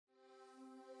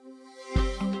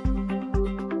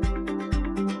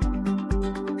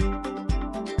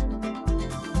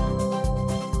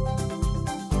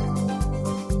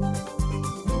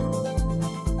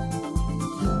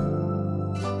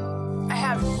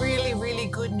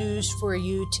good news for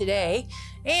you today.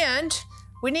 And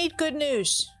we need good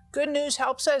news. Good news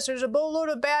helps us. There's a boatload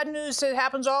of bad news that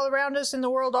happens all around us in the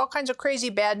world, all kinds of crazy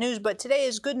bad news, but today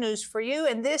is good news for you,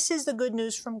 and this is the good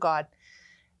news from God.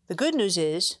 The good news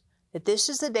is that this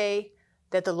is the day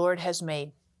that the Lord has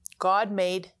made. God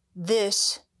made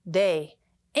this day.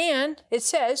 And it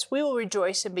says, we will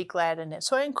rejoice and be glad in it.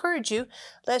 So I encourage you,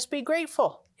 let's be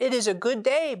grateful. It is a good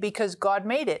day because God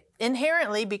made it.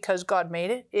 Inherently, because God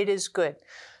made it, it is good.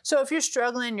 So if you're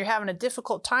struggling, you're having a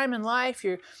difficult time in life,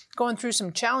 you're going through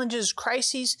some challenges,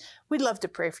 crises, we'd love to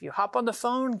pray for you. Hop on the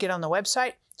phone, get on the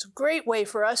website. It's a great way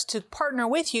for us to partner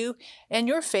with you and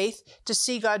your faith to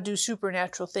see God do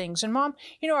supernatural things. And Mom,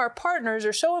 you know, our partners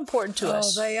are so important to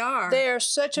us. Oh, they are. They are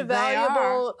such a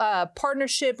valuable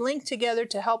partnership linked together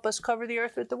to help us cover the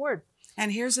earth with the Word.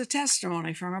 And here's a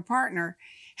testimony from a partner,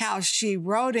 how she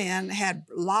wrote in, had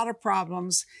a lot of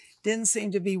problems, didn't seem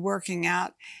to be working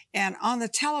out. And on the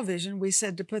television, we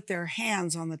said to put their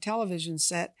hands on the television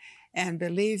set and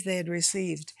believe they had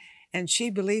received. And she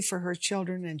believed for her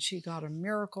children, and she got a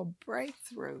miracle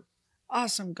breakthrough.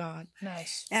 Awesome, God.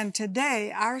 Nice. And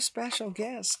today, our special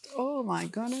guest, oh my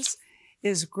goodness,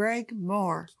 is Greg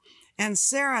Mohr. And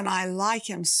Sarah and I like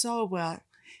him so well.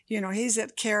 You know, he's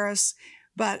at Charis,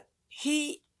 but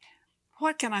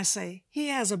what can I say? He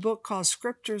has a book called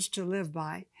Scriptures to Live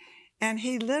By, and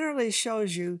he literally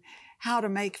shows you how to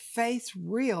make faith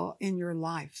real in your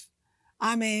life.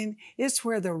 I mean, it's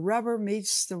where the rubber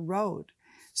meets the road.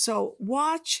 So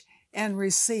watch and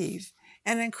receive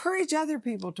and encourage other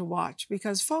people to watch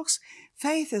because, folks,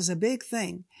 faith is a big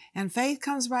thing, and faith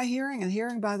comes by hearing and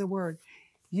hearing by the Word.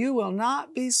 You will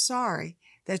not be sorry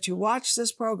that you watched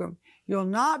this program. You'll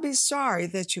not be sorry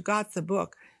that you got the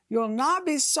book. You'll not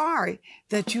be sorry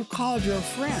that you called your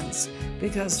friends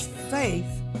because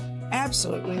faith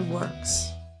absolutely works.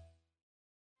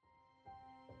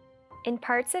 In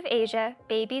parts of Asia,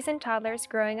 babies and toddlers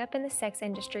growing up in the sex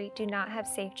industry do not have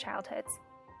safe childhoods.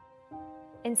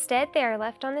 Instead, they are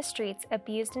left on the streets,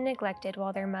 abused and neglected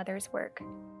while their mothers work.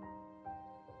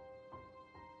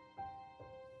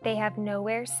 They have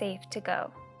nowhere safe to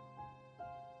go.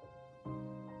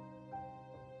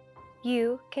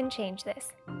 You can change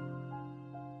this.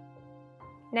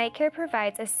 Night Care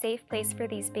provides a safe place for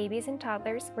these babies and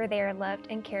toddlers where they are loved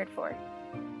and cared for.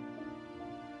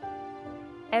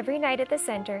 Every night at the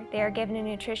center, they are given a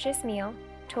nutritious meal,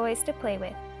 toys to play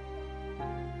with,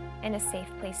 and a safe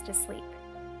place to sleep.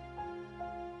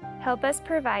 Help us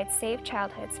provide safe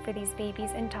childhoods for these babies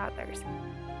and toddlers.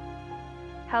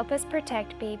 Help us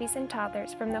protect babies and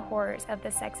toddlers from the horrors of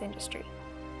the sex industry.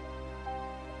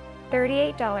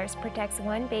 $38 protects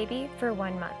one baby for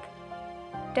 1 month.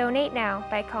 Donate now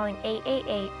by calling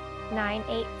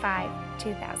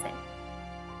 888-985-2000.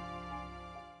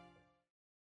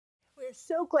 We're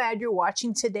so glad you're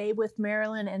watching today with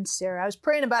Marilyn and Sarah. I was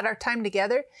praying about our time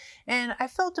together, and I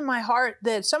felt in my heart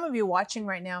that some of you watching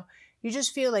right now, you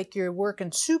just feel like you're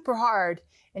working super hard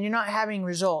and you're not having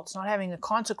results, not having the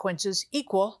consequences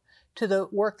equal to the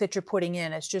work that you're putting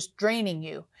in. It's just draining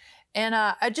you. And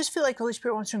I just feel like the Holy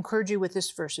Spirit wants to encourage you with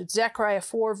this verse. It's Zechariah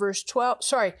 4 verse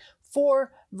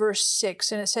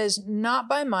 6. And it says, not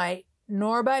by might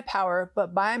nor by power,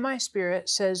 but by my Spirit,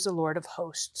 says the Lord of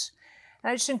hosts.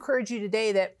 And I just encourage you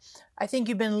today that I think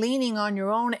you've been leaning on your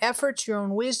own efforts, your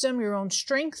own wisdom, your own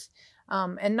strength,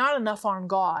 and not enough on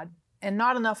God and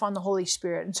not enough on the Holy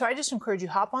Spirit. And so I just encourage you,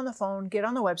 hop on the phone, get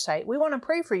on the website. We want to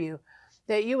pray for you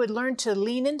that you would learn to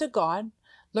lean into God,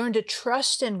 learn to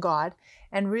trust in God,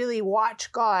 and really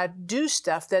watch God do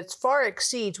stuff that far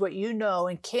exceeds what you know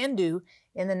and can do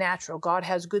in the natural. God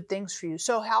has good things for you.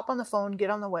 So hop on the phone, get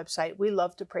on the website. We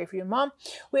love to pray for you. Mom,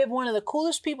 we have one of the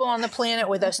coolest people on the planet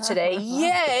with us today.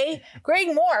 Yay! Greg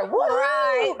Mohr. Woo!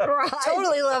 Right.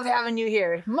 Totally love having you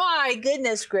here. My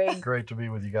goodness, Greg. Great to be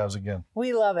with you guys again.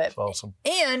 We love it. It's awesome.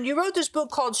 And you wrote this book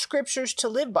called Scriptures to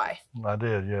Live By. I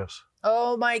did, yes.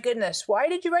 Oh my goodness. Why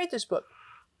did you write this book?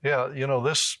 Yeah, you know,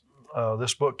 this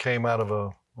book came out of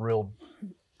a real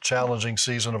challenging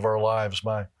season of our lives.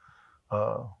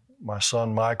 My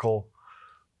son, Michael,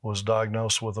 was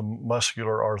diagnosed with a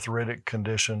muscular arthritic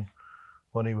condition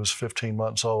when he was 15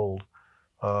 months old.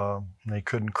 And he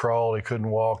couldn't crawl, he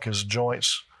couldn't walk. His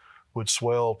joints would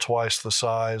swell twice the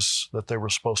size that they were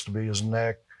supposed to be. His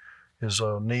neck, his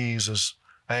knees, his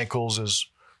ankles, his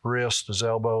wrists, his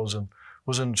elbows, and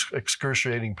was in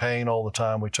excruciating pain all the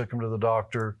time. We took him to the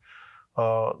doctor.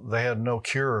 They had no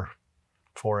cure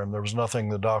for him. There was nothing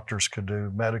the doctors could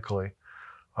do medically.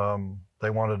 They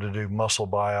wanted to do muscle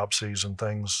biopsies and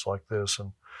things like this.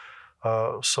 And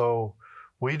so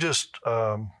we just,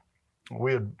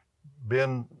 we had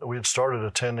we had started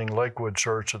attending Lakewood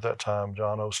Church at that time.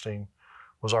 John Osteen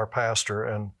was our pastor,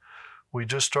 and we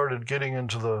just started getting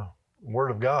into the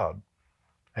Word of God.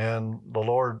 And the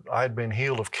Lord, I'd been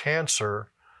healed of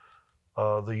cancer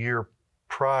the year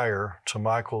prior to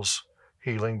Michael's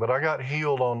healing, but I got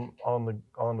healed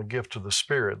on the gift of the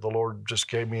Spirit. The Lord just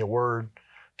gave me a word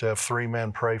to have 3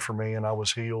 men pray for me, and I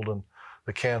was healed, and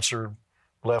the cancer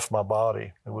left my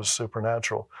body. It was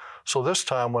supernatural. So this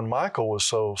time when Michael was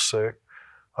so sick,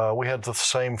 we had the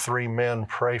same 3 men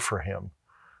pray for him,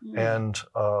 and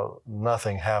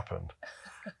nothing happened.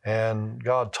 And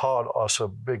God taught us a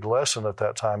big lesson at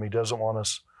that time. He doesn't want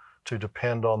us to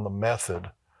depend on the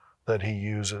method that he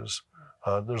uses.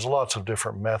 There's lots of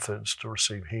different methods to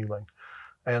receive healing.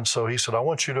 And so he said, I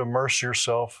want you to immerse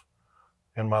yourself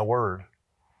in my word.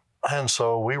 And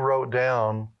so we wrote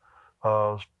down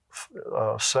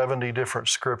 70 different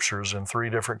scriptures in 3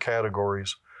 different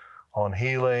categories on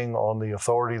healing, on the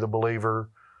authority of the believer,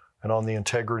 and on the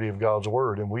integrity of God's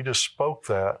word. And we just spoke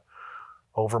that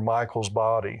over Michael's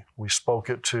body. We spoke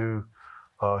it to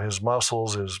his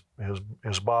muscles,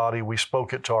 his body. We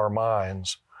spoke it to our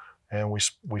minds, and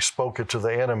we spoke it to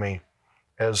the enemy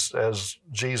as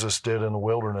Jesus did in the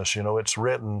wilderness. You know, it's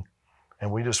written,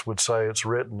 and we just would say, it's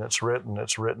written, it's written,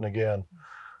 it's written again.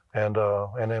 And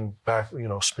then back, you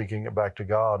know, speaking it back to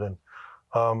God.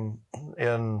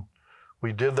 And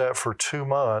we did that for 2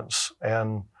 months.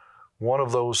 And one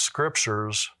of those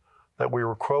scriptures that we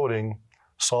were quoting,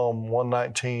 Psalm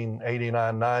 119,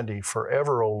 89, 90,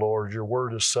 forever, O Lord, your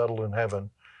word is settled in heaven,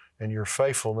 and your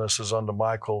faithfulness is unto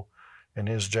Michael and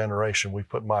his generation. We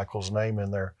put Michael's name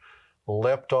in there,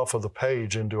 leapt off of the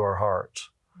page into our hearts.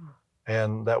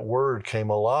 And that word came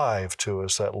alive to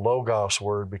us. That Logos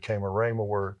word became a Rhema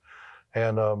word.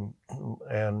 And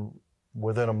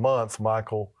within a month,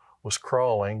 Michael was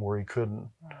crawling where he couldn't,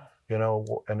 you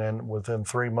know, and then within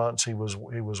 3 months he was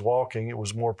walking. It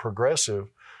was more progressive,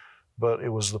 but it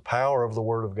was the power of the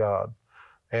Word of God.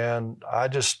 And I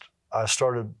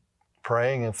started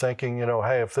praying and thinking, you know,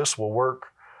 hey, if this will work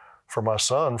for my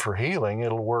son for healing,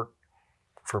 it'll work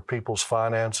for people's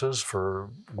finances, for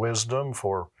wisdom,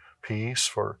 for peace,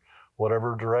 for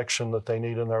whatever direction that they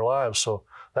need in their lives. So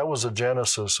that was the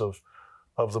genesis of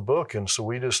the book. And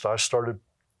so I started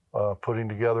putting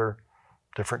together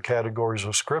different categories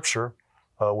of scripture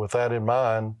with that in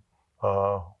mind,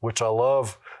 which I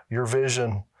love your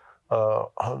vision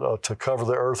to cover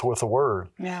the earth with the word.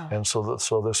 Yeah. And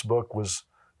so this book was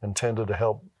intended to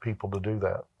help people to do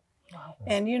that. Wow.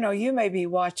 And you know, you may be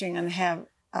watching and have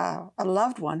a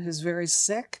loved one who's very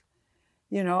sick,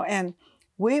 you know, and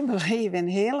we believe in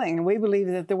healing, and we believe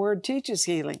that the word teaches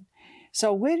healing.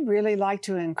 So we'd really like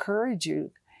to encourage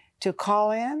you to call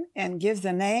in and give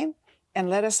the name and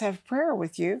let us have prayer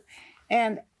with you.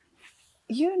 And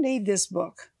you need this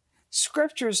book,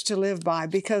 Scriptures to Live By,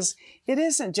 because it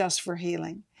isn't just for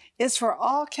healing. It's for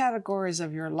all categories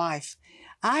of your life.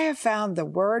 I have found the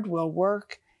word will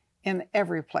work in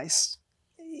every place.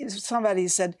 Somebody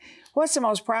said, what's the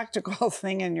most practical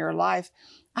thing in your life?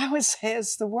 I would say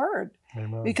it's the word.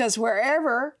 Amen. Because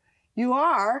wherever you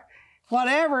are,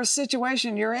 whatever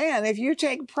situation you're in, if you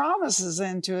take promises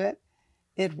into it,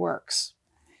 it works.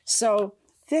 So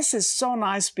this is so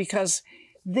nice because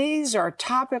these are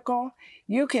topical.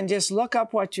 You can just look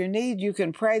up what you need. You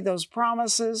can pray those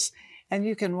promises, and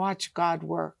you can watch God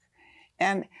work.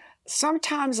 And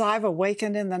sometimes I've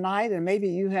awakened in the night, and maybe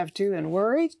you have too, and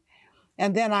worried.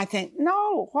 And then I think,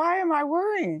 no, why am I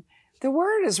worrying? The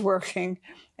word is working.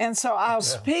 And so I'll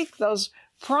speak those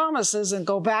promises and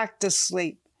go back to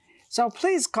sleep. So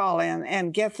please call in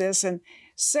and get this. And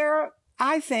Sarah,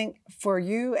 I think for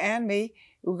you and me,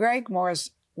 Greg Mohr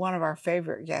is one of our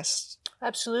favorite guests.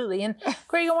 Absolutely. And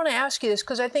Greg, I want to ask you this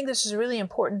because I think this is a really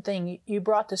important thing. You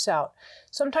brought this out.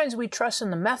 Sometimes we trust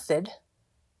in the method.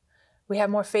 We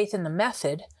have more faith in the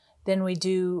method than we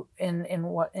do in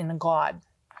God.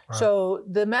 Right. So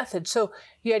the method. So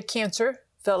you had cancer,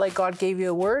 felt like God gave you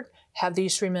a word, have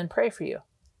these 3 men pray for you.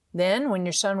 Then when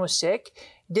your son was sick,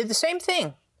 did the same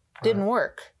thing. Didn't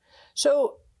work.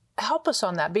 So help us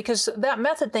on that, because that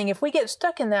method thing, if we get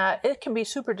stuck in that, it can be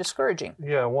super discouraging.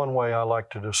 Yeah, one way I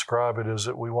like to describe it is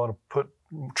that we want to put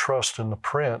trust in the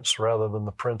prince rather than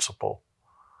the principle.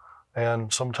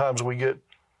 And sometimes we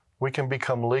can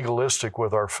become legalistic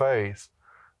with our faith,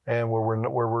 and where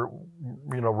we're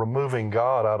removing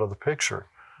God out of the picture.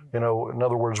 You know, in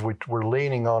other words, we're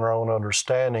leaning on our own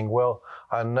understanding. Well,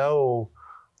 I know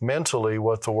mentally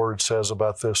what the word says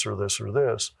about this or this or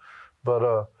this.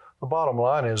 But the bottom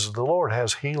line is the Lord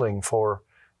has healing for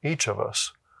each of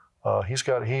us. He's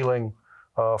got healing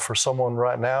for someone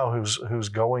right now who's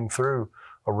going through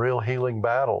real healing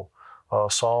battle.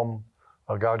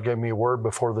 God gave me a word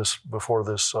before this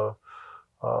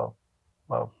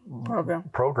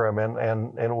program,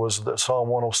 and it was that Psalm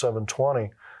 107:20.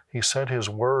 He sent His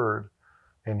word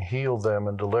and healed them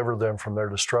and delivered them from their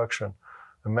destruction.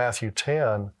 In Matthew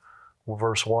 10,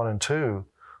 verse 1 and 2,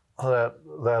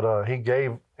 that He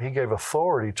gave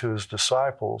authority to His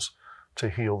disciples to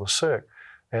heal the sick.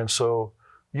 And so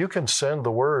you can send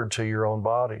the word to your own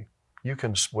body.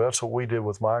 That's what we did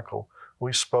with Michael.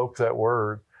 We spoke that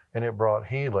word, and it brought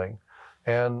healing.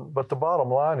 But the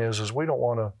bottom line is we don't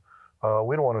want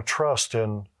to trust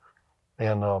in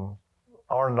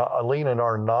lean in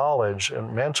our knowledge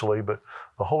and mentally, but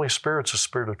the Holy Spirit's a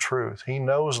spirit of truth. He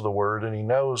knows the word, and He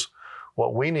knows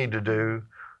what we need to do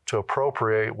to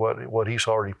appropriate what He's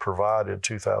already provided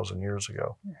 2,000 years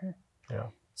ago. Mm-hmm. Yeah.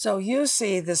 So you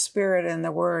see the Spirit and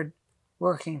the Word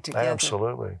working together.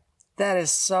 Absolutely. That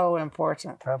is so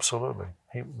important. Absolutely.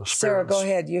 Sarah, go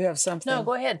ahead. You have something. No,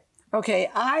 go ahead. Okay,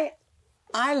 I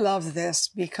love this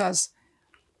because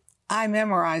I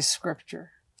memorize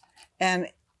Scripture, and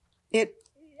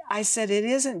I said it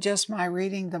isn't just my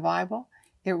reading the Bible;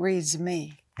 it reads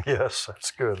me. Yes,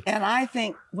 that's good. And I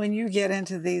think when you get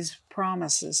into these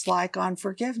promises, like on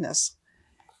forgiveness,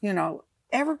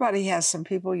 everybody has some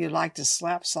people you like to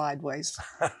slap sideways.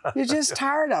 You're just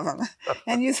tired of them.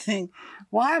 And you think,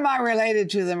 why am I related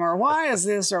to them? Or why is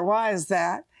this? Or why is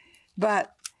that?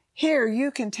 But here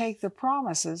you can take the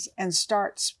promises and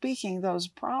start speaking those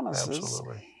promises.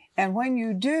 Absolutely. And when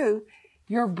you do,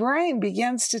 your brain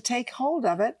begins to take hold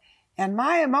of it. And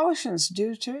my emotions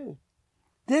do too.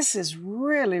 This is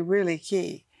really, really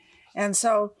key. And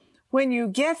so when you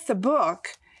get the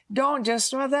book, don't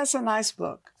just, well, that's a nice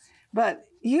book, but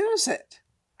use it.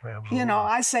 Absolutely.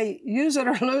 I say use it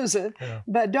or lose it,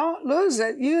 but don't lose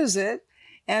it, use it.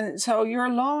 And so you're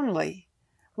lonely.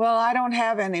 Well, I don't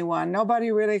have anyone.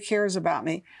 Nobody really cares about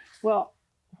me. Well,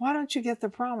 why don't you get the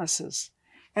promises?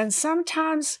 And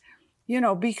sometimes,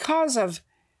 because of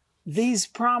these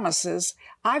promises,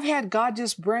 I've had God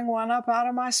just bring one up out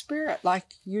of my spirit like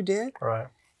you did. Right.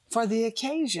 For the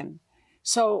occasion.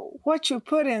 So what you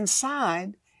put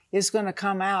inside is going to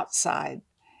come outside.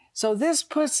 So this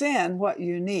puts in what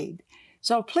you need.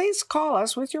 So please call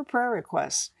us with your prayer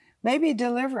requests, maybe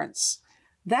deliverance.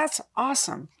 That's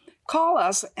awesome. Call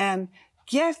us and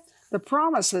get the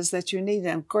promises that you need,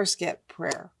 and of course get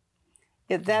prayer.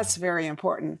 That's very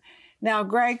important. Now,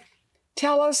 Greg,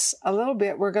 tell us a little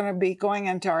bit. We're going to be going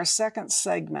into our second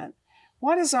segment.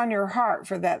 What is on your heart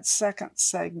for that second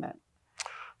segment?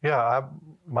 Yeah,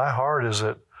 my heart is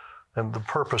that, and the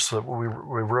purpose that we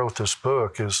wrote this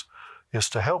book is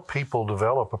to help people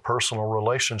develop a personal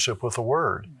relationship with the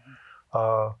Word,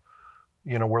 where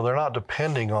they're not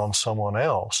depending on someone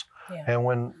else. Yeah.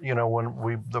 And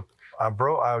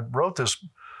I wrote this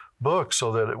book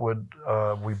so that it would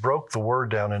we broke the Word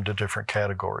down into different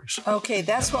categories. Okay,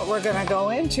 that's what we're going to go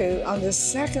into on this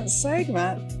second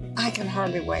segment. I can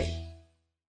hardly wait.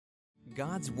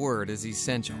 God's Word is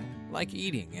essential, like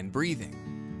eating and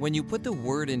breathing. When you put the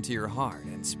Word into your heart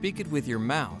and speak it with your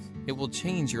mouth, it will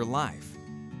change your life.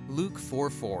 Luke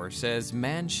 4:4 says,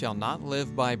 "Man shall not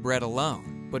live by bread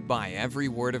alone, but by every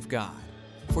word of God."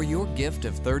 For your gift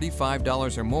of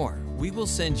 $35 or more, we will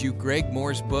send you Greg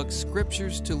Mohr's book,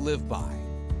 Scriptures to Live By.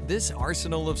 This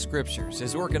arsenal of scriptures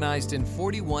is organized in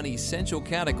 41 essential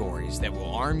categories that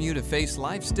will arm you to face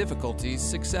life's difficulties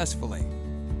successfully.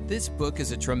 This book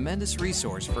is a tremendous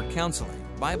resource for counseling,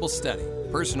 Bible study,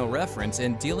 personal reference,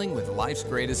 and dealing with life's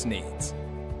greatest needs.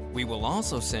 We will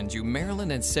also send you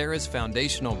Marilyn and Sarah's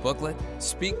foundational booklet,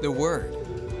 Speak the Word.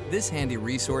 This handy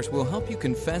resource will help you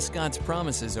confess God's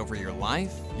promises over your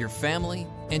life, your family,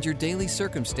 and your daily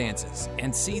circumstances,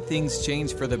 and see things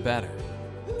change for the better.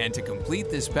 And to complete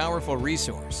this powerful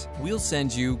resource, we'll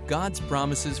send you God's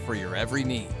promises for your every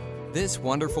need. This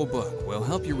wonderful book will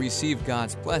help you receive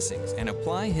God's blessings and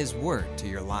apply His Word to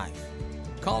your life.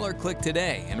 Call or click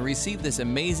today and receive this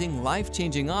amazing,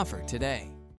 life-changing offer today.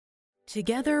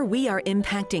 Together, we are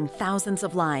impacting thousands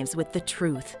of lives with the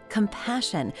truth,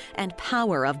 compassion, and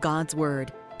power of God's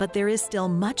Word. But there is still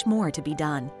much more to be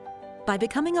done. By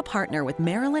becoming a partner with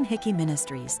Marilyn Hickey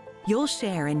Ministries, you'll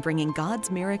share in bringing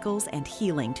God's miracles and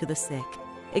healing to the sick,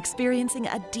 experiencing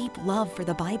a deep love for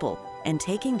the Bible, and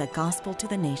taking the gospel to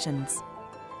the nations.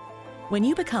 When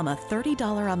you become a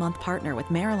 $30 a month partner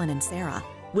with Marilyn and Sarah,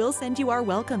 we'll send you our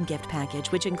welcome gift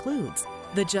package, which includes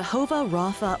the Jehovah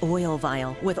Rapha oil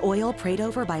vial with oil prayed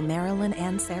over by Marilyn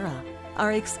and Sarah,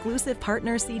 our exclusive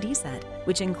partner CD set,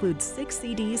 which includes 6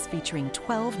 CDs featuring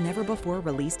 12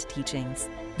 never-before-released teachings.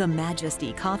 The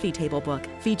Majesty Coffee Table Book,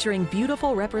 featuring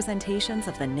beautiful representations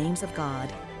of the names of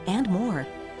God, and more.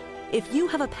 If you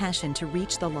have a passion to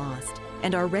reach the lost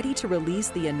and are ready to release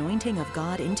the anointing of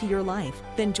God into your life,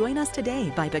 then join us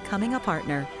today by becoming a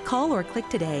partner. Call or click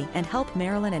today and help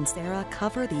Marilyn and Sarah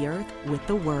cover the earth with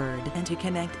the Word and to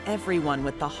connect everyone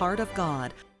with the heart of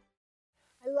God.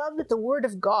 I love that the Word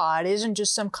of God isn't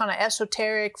just some kind of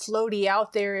esoteric, floaty,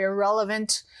 out there,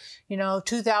 irrelevant,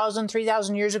 2,000,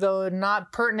 3,000 years ago,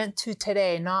 not pertinent to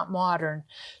today, not modern.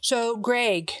 So,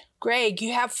 Greg,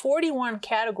 you have 41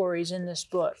 categories in this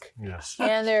book. Yes.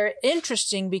 And they're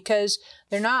interesting because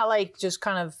they're not like just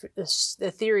kind of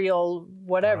ethereal,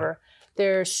 whatever. Right.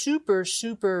 They're super,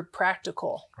 super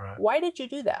practical. Right. Why did you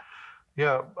do that?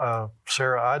 Yeah,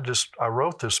 Sarah, I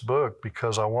wrote this book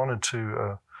because I wanted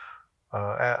to,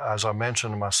 as I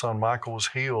mentioned, my son Michael was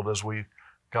healed as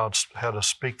God had us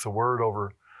speak the word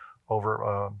over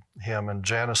him, and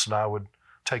Janice and I would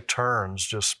take turns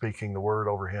just speaking the word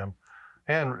over him,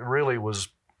 and really was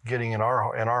getting in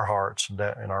our hearts and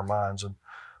in our minds.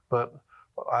 But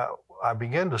I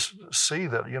began to see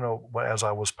that as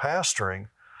I was pastoring,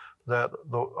 that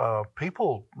the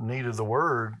people needed the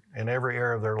word in every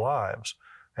area of their lives,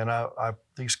 and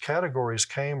these categories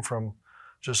came from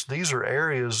just these are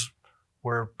areas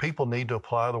where people need to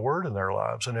apply the word in their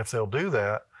lives, and if they'll do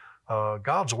that,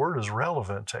 God's word is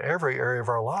relevant to every area of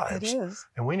our lives. It is.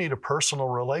 And we need a personal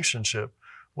relationship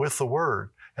with the word.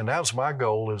 And that's my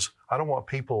goal is I don't want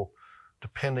people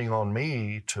depending on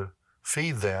me to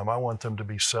feed them. I want them to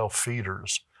be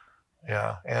self-feeders.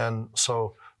 Yeah. And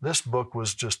so this book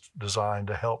was just designed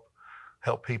to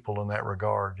help people in that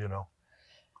regard,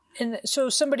 And so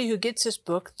somebody who gets this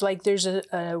book, like there's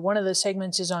one of the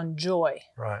segments is on joy.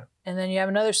 Right. And then you have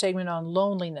another segment on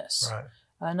loneliness. Right.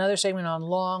 Another segment on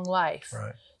long life.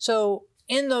 Right. So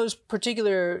in those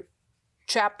particular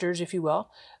chapters, if you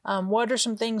will, what are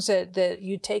some things that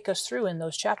you take us through in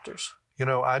those chapters?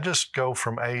 I just go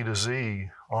from A to Z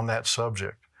on that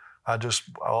subject.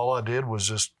 All I did was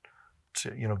just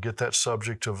to, get that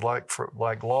subject of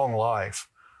like long life.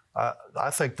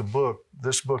 I think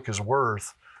this book is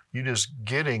worth you just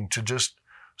getting to just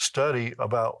study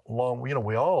about long,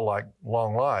 we all like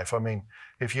long life. I mean,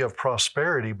 if you have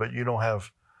prosperity, but you don't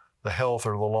have the health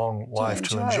or the long life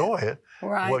to enjoy it,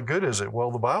 right. What good is it?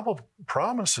 Well, the Bible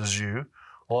promises you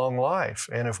long life.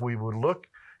 And if we would look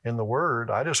in the Word,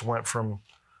 I just went from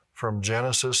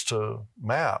Genesis to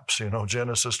maps,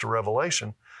 Genesis to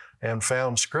Revelation, and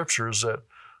found scriptures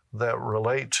that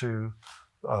relate to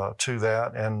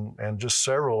that, and just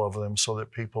several of them, so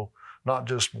that people, not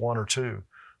just one or two,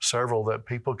 several that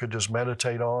people could just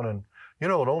meditate on. And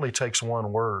it only takes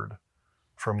one word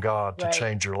from God to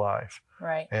change your life.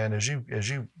 Right. And as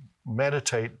you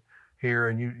meditate here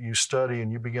and you study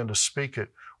and you begin to speak it,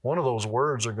 one of those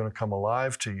words are going to come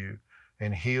alive to you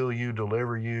and heal you,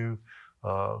 deliver you,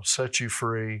 set you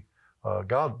free.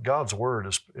 God's word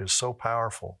is so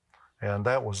powerful, and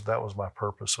that was my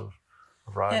purpose of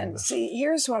writing this. See,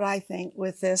 here's what I think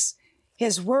with this: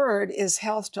 His word is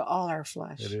health to all our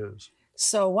flesh. It is.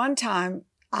 So one time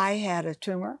I had a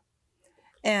tumor,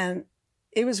 and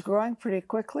it was growing pretty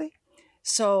quickly.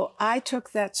 So I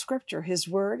took that scripture, His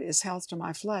word is health to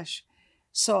my flesh.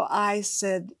 So I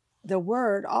said, the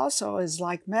word also is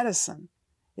like medicine.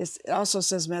 It also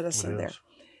says medicine there.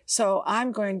 So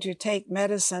I'm going to take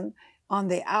medicine on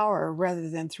the hour rather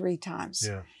than 3 times.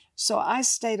 Yeah. So I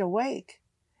stayed awake,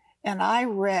 and I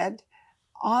read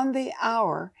on the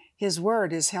hour, His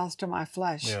word is health to my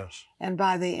flesh. Yes. And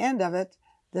by the end of it,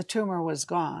 the tumor was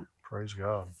gone. Praise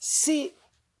God. See,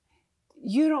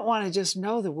 you don't want to just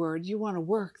know the word, you want to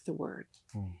work the word.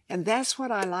 And that's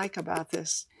what I like about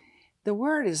this. The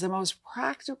word is the most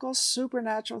practical,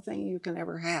 supernatural thing you can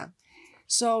ever have.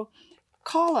 So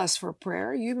call us for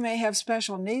prayer. You may have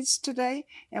special needs today,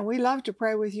 and we love to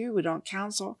pray with you. We don't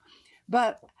counsel.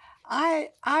 But I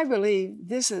believe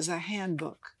this is a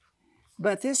handbook.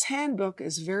 But this handbook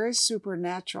is very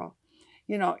supernatural.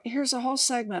 Here's a whole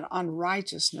segment on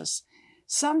righteousness.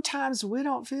 Sometimes we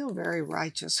don't feel very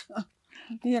righteous.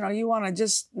 You want to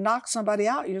just knock somebody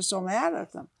out. You're so mad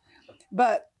at them.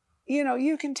 But,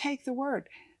 you can take the word.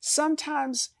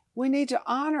 Sometimes we need to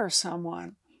honor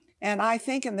someone. And I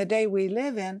think in the day we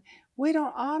live in, we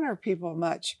don't honor people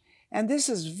much. And this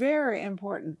is very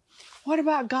important. What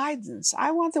about guidance?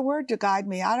 I want the word to guide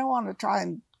me. I don't want to try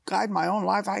and guide my own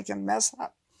life. I can mess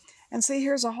up. And see,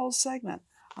 here's a whole segment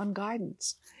on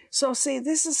guidance. So see,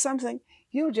 this is something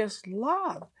you just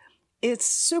love. It's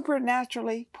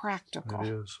supernaturally practical. It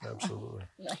is, absolutely.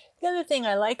 The other other thing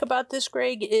I like about this,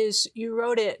 Greg, is you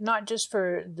wrote it not just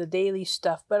for the daily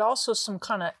stuff, but also some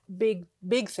kind of big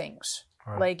things,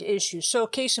 Right. like issues. So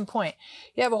case in point,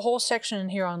 you have a whole section in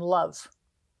here on love.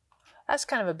 That's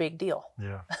kind of a big deal.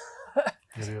 Yeah,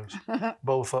 it is.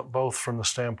 Both from the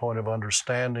standpoint of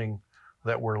understanding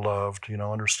that we're loved,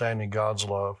 understanding God's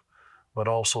love, but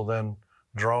also then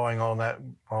drawing on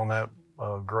that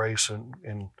grace and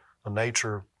in the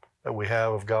nature that we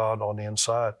have of God on the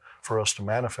inside for us to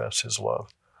manifest His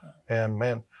love. And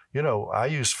man, I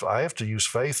have to use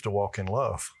faith to walk in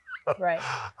love. Right.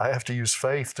 I have to use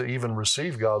faith to even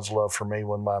receive God's love for me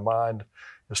when my mind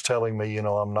is telling me,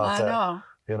 I'm not that. I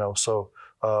know. So,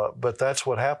 but that's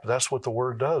what happens. That's what the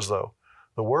Word does, though.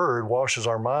 The Word washes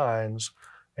our minds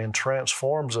and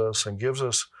transforms us and gives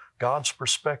us God's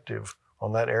perspective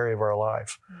on that area of our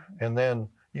life. Mm-hmm. And then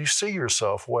you see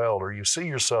yourself well, or you see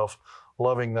yourself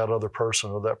loving that other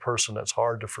person or that person that's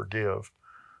hard to forgive,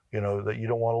 that you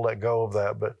don't want to let go of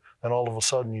that. But then all of a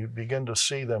sudden you begin to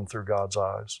see them through God's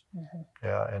eyes. Mm-hmm.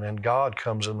 Yeah. And then God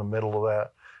comes in the middle of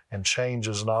that and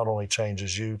not only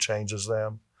changes you, changes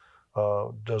them,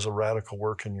 does a radical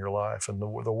work in your life. And the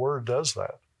Word does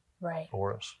that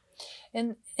for us.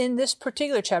 And in this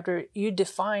particular chapter, you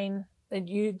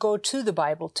go to the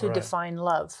Bible to define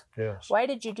love. Yes. Why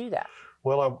did you do that?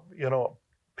 Well,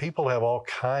 people have all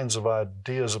kinds of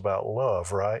ideas about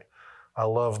love, right? I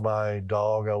love my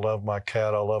dog, I love my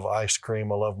cat, I love ice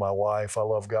cream, I love my wife, I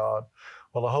love God.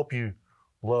 Well, I hope you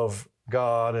love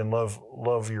God and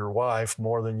love your wife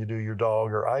more than you do your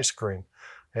dog or ice cream.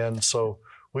 And so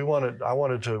I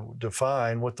wanted to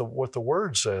define what the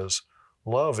Word says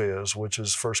love is, which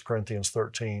is 1 Corinthians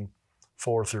 13,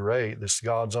 4-8. This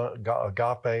God's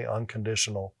agape,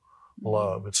 unconditional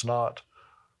love. It's not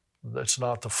the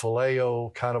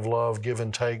phileo kind of love, give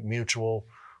and take, mutual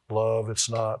love. It's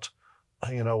not,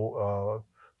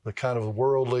 the kind of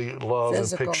worldly love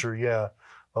Physical. and picture,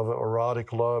 of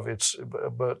erotic love.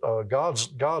 But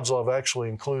God's love actually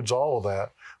includes all of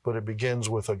that, but it begins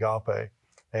with agape.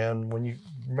 And when you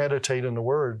meditate in the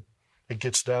Word, it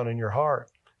gets down in your heart.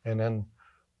 And then,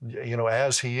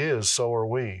 as He is, so are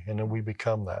we. And then we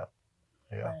become that.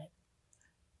 Yeah. Right.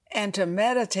 And to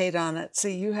meditate on it,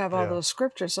 see, you have all those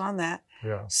scriptures on that.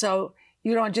 Yeah. So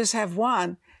you don't just have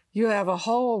one, you have a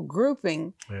whole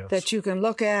grouping that you can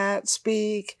look at,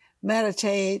 speak,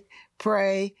 meditate,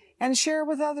 pray, and share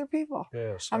with other people.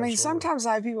 Yes. I mean, sometimes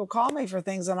I have people call me for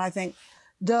things and I think,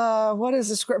 duh, what is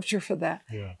the scripture for that?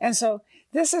 Yeah. And so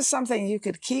this is something you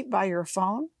could keep by your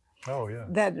phone. Oh, yeah.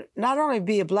 That not only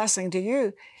be a blessing to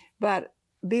you, but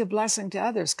be a blessing to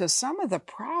others. Because some of the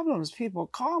problems people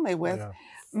call me with,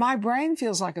 my brain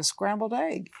feels like a scrambled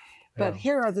egg. But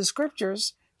here are the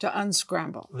scriptures to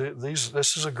unscramble.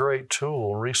 This is a great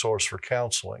tool and resource for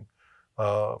counseling,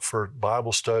 for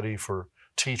Bible study, for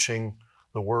teaching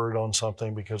the Word on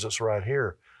something, because it's right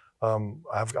here.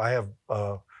 I have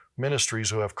ministries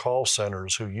who have call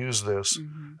centers who use this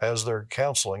as their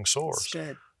counseling source. That's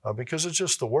good. Because it's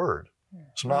just the Word.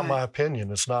 It's not my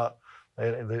opinion. It's not.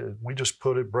 We just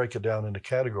break it down into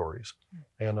categories.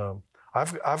 And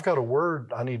I've got a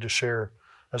word I need to share.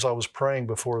 As I was praying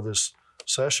before this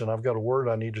session, I've got a word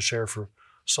I need to share for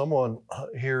someone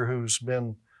here who's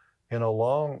been in a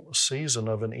long season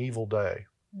of an evil day.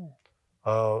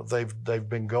 They've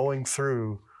been going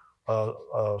through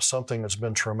something that's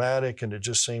been traumatic, and it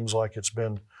just seems like it's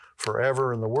been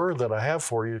forever. And the word that I have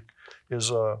for you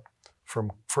is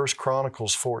from 1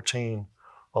 Chronicles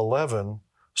 14:11.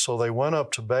 So they went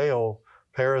up to Baal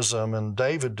Perazim, and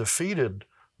David defeated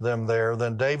them there.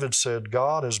 Then David said,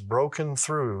 God has broken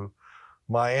through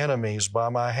my enemies by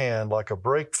my hand like a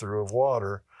breakthrough of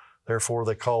water. Therefore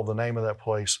they called the name of that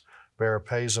place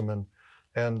Beer-Pazim.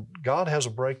 And God has a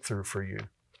breakthrough for you.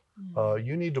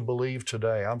 You need to believe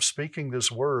today. I'm speaking this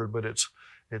word, but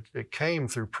it came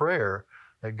through prayer,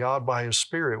 that God by His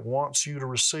Spirit wants you to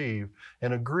receive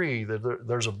and agree that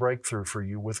there's a breakthrough for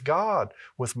you. With God,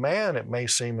 with man, it may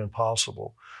seem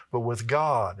impossible, but with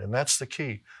God, and that's the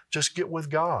key, just get with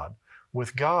God.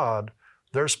 With God,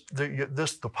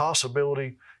 the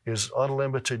possibility is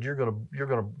unlimited.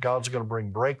 God's gonna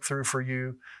bring breakthrough for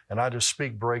you, and I just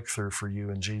speak breakthrough for you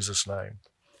in Jesus' name.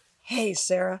 Hey,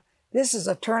 Sarah, this is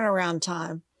a turnaround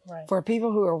time for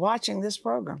people who are watching this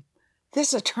program.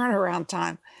 This is a turnaround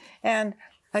time. And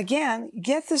again,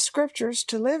 get the scriptures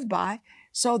to live by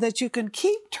so that you can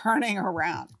keep turning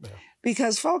around. Yeah.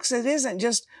 Because, folks, it isn't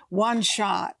just one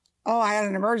shot. Oh, I had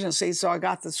an emergency, so I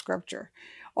got the scripture.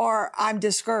 Or I'm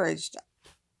discouraged.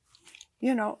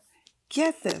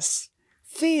 Get this.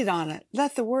 Feed on it.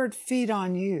 Let the word feed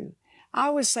on you. I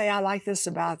always say I like this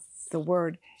about the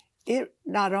word. It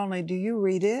not only do you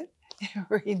read it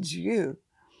it reads you.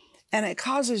 And it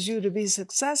causes you to be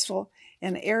successful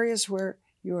in areas where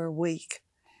you are weak.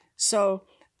 So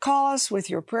call us with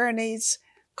your prayer needs.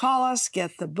 Call us,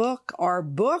 get the book or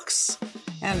books,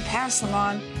 and pass them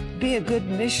on. Be a good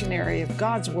missionary of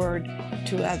God's Word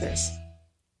to others.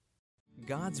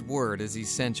 God's Word is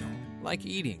essential, like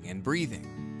eating and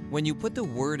breathing. When you put the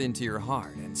Word into your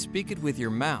heart and speak it with your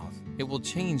mouth, it will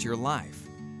change your life.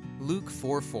 Luke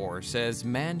 4:4 says,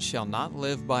 "Man shall not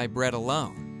live by bread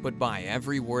alone, but by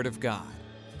every word of God."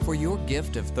 For your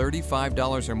gift of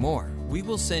 $35 or more, we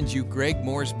will send you Greg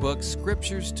Mohr's book,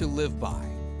 Scriptures to Live By.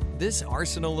 This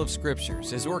arsenal of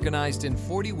scriptures is organized in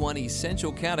 41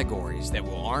 essential categories that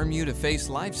will arm you to face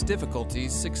life's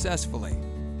difficulties successfully.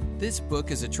 This book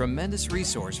is a tremendous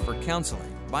resource for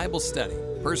counseling, Bible study,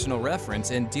 personal reference,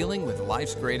 and dealing with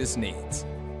life's greatest needs.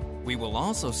 We will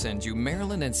also send you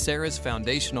Marilyn and Sarah's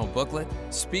foundational booklet,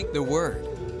 Speak the Word.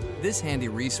 This handy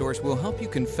resource will help you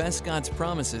confess God's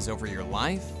promises over your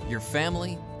life, your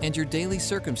family, and your daily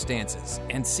circumstances,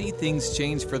 and see things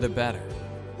change for the better.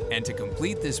 And to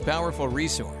complete this powerful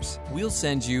resource, we'll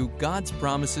send you God's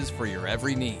promises for your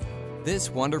every need. This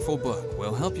wonderful book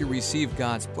will help you receive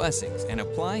God's blessings and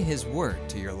apply His Word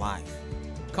to your life.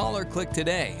 Call or click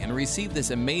today and receive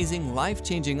this amazing,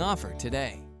 life-changing offer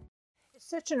today. It's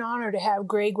such an honor to have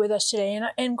Greg with us today.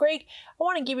 And Greg, I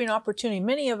want to give you an opportunity.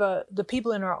 Many of the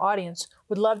people in our audience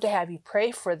would love to have you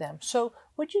pray for them. So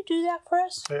would you do that for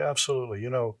us? Yeah, absolutely. You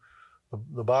know,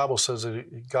 the Bible says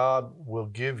that God will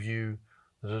give you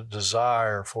the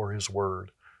desire for His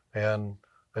Word, and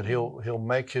that He'll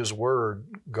make His Word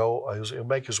He'll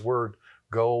make His Word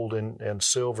gold and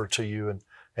silver to you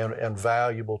and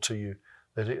valuable to you.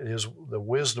 That the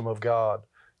wisdom of God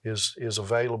is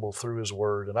available through His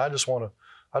Word. And I just want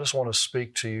to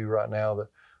speak to you right now that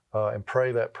and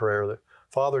pray that prayer that,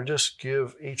 Father, just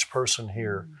give each person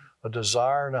here a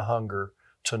desire and a hunger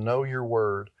to know Your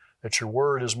Word, that Your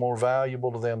Word is more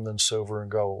valuable to them than silver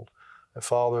and gold. And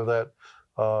Father, that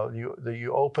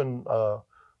you open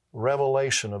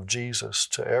revelation of Jesus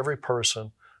to every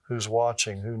person who's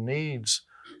watching, who needs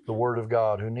the Word of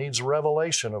God, who needs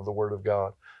revelation of the Word of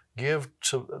God. Give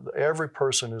to every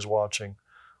person who's watching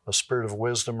a spirit of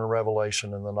wisdom and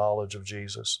revelation in the knowledge of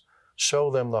Jesus. Show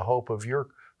them the hope of Your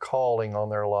calling on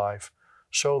their life.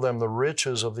 Show them the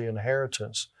riches of the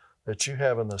inheritance that You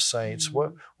have in the saints,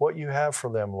 what You have for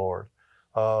them, Lord.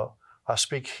 I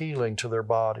speak healing to their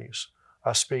bodies.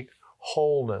 I speak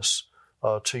wholeness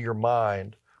to your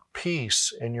mind,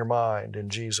 peace in your mind in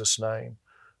Jesus' name.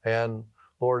 And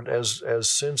Lord, as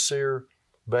sincere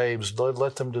babes,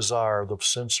 let them desire the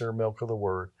sincere milk of the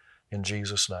Word in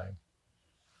Jesus' name.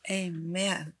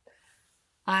 Amen.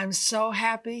 I'm so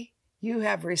happy you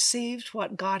have received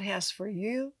what God has for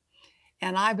you,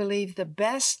 and I believe the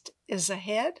best is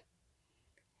ahead.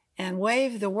 And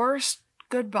wave the worst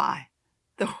goodbye.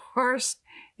 The worst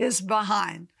is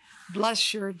behind.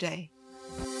 Bless your day.